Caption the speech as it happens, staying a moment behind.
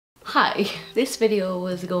Hi, this video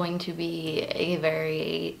was going to be a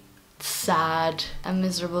very sad and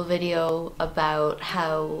miserable video about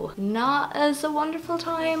how not as a wonderful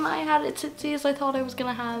time I had at SITC as I thought I was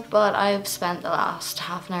gonna have, but I've spent the last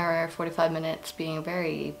half an hour, 45 minutes being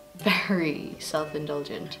very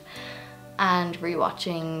self-indulgent and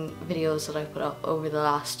rewatching videos that I've put up over the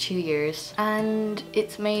last 2 years, and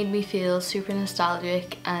it's made me feel super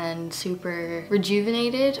nostalgic and super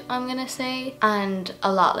rejuvenated, I'm gonna say, and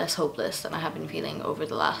a lot less hopeless than I have been feeling over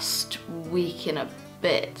the last week and a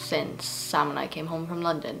bit since Sam and I came home from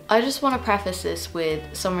London. I just want to preface this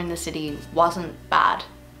with Summer in the City wasn't bad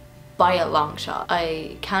by a long shot.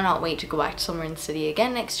 I cannot wait to go back to Summer in the City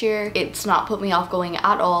again next year. It's not put me off going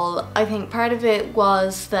at all. I think part of it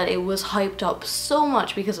was that it was hyped up so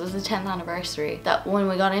much because it was the 10th anniversary that when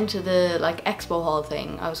we got into the like expo hall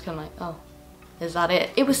thing, I was kind of like, oh, is that it?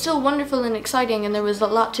 It was still wonderful and exciting and there was a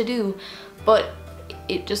lot to do, but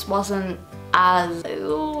it just wasn't as,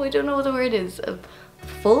 oh, I don't know what the word is,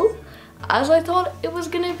 full as I thought it was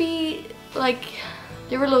gonna be. Like,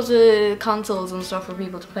 there were loads of consoles and stuff for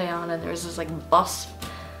people to play on, and there was this like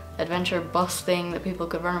adventure bus thing that people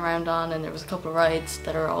could run around on, and there was a couple of rides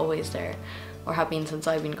that are always there or have been since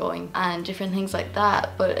I've been going and different things like that,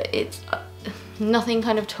 but it's nothing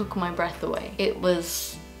kind of took my breath away. It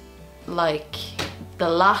was like the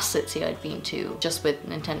last SITC I'd been to, just with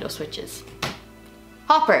Nintendo Switches.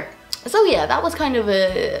 Hopper! So yeah, that was kind of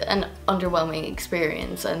an underwhelming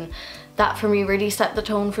experience, and that for me really set the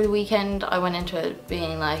tone for the weekend. I went into it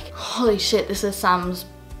being like, holy shit, this is Sam's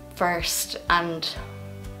first, and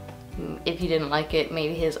if he didn't like it,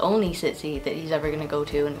 maybe his only SITC that he's ever gonna go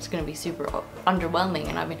to, and it's gonna be super underwhelming.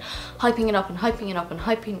 And I've been hyping it up and hyping it up and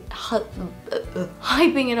hyping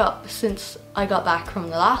it up since I got back from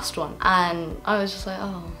the last one, and I was just like,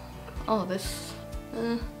 oh, this,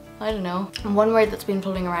 I don't know. And one word that's been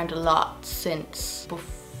floating around a lot since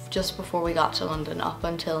just before we got to London up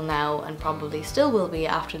until now, and probably still will be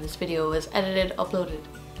after this video is edited, uploaded,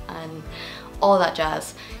 and all that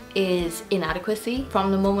jazz, is inadequacy.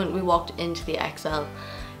 From the moment we walked into the XL,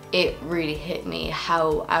 it really hit me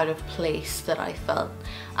how out of place that I felt.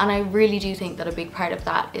 And I really do think that a big part of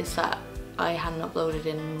that is that I hadn't uploaded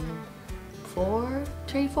in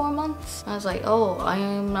 3-4 months. I was like, oh, I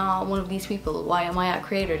am not one of these people. Why am I at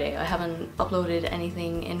Creator Day? I haven't uploaded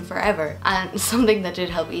anything in forever. And something that did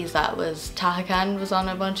help ease that was Tahakan was on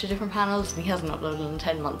a bunch of different panels and he hasn't uploaded in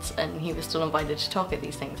 10 months and he was still invited to talk at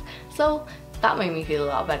these things. So that made me feel a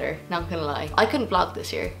lot better, not gonna lie. I couldn't vlog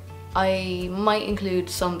this year. I might include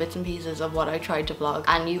some bits and pieces of what I tried to vlog,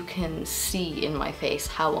 and you can see in my face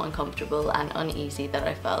how uncomfortable and uneasy that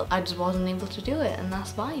I felt. I just wasn't able to do it, and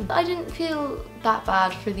that's fine. I didn't feel that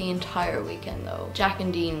bad for the entire weekend though. Jack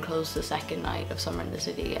and Dean closed the second night of Summer in the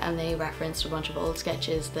City, and they referenced a bunch of old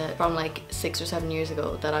sketches that from like 6 or 7 years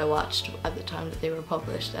ago that I watched at the time that they were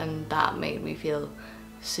published, and that made me feel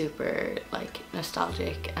super like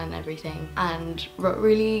nostalgic and everything, and what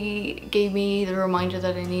really gave me the reminder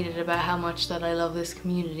that I needed about how much that I love this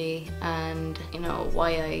community, and you know,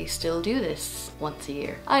 why I still do this once a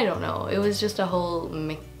year. I don't know, it was just a whole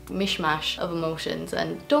mishmash of emotions,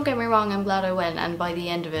 and don't get me wrong, I'm glad I went, and by the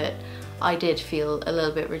end of it I did feel a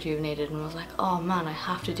little bit rejuvenated and was like, oh man, I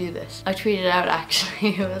have to do this. I tweeted out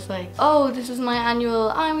actually, it was like, oh, this is my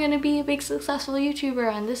annual, I'm gonna be a big successful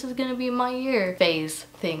YouTuber and this is gonna be my year phase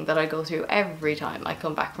thing that I go through every time I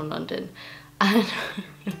come back from London. And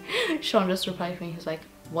Sean just replied to me, he was like,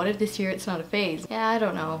 what if this year it's not a phase? Yeah, I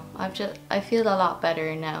don't know. I feel a lot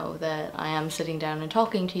better now that I am sitting down and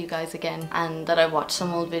talking to you guys again, and that I've watched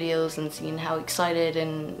some old videos and seen how excited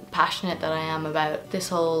and passionate that I am about this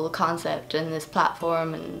whole concept and this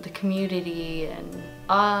platform and the community, and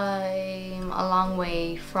I'm a long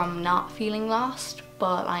way from not feeling lost,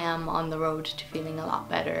 but I am on the road to feeling a lot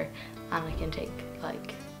better, and I can take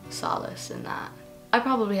like solace in that. I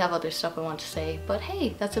probably have other stuff I want to say, but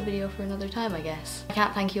hey, that's a video for another time, I guess. I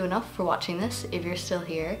can't thank you enough for watching this if you're still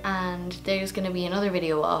here, and there's gonna be another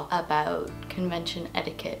video up about convention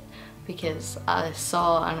etiquette because I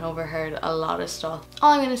saw and overheard a lot of stuff.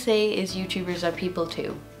 All I'm gonna say is YouTubers are people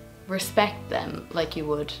too. Respect them like you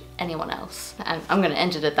would anyone else. And I'm gonna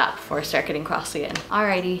end it at that before I start getting cross again.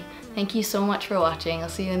 Alrighty, thank you so much for watching. I'll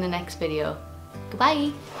see you in the next video.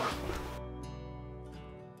 Goodbye!